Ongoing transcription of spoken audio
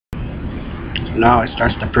No, it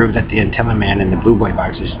starts to prove that the Antilla Man and the Blue Boy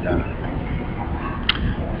box is,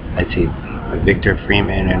 let's see, Victor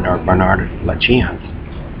Freeman and or Bernard LaChance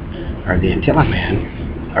are the Antilla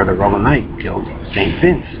Man, or the Roman Knight killed St.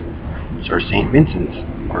 Vince, or St. Vincent's,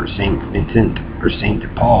 or St. Vincent, or St.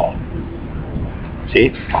 Paul. See?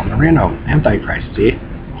 Paul Moreno, Antichrist, see?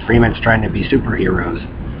 Freeman's trying to be superheroes.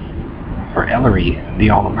 Or Ellery, the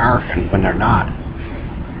All-American, when they're not.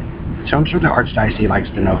 So I'm sure the Archdiocese likes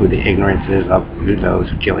to know who the ignorance is of those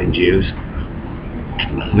killing Jews.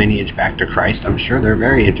 Lineage back to Christ, I'm sure they're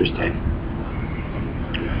very interested.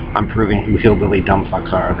 I'm proving who hillbilly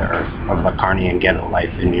dumbfucks are there of the Carney and ghetto life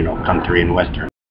in, country and western.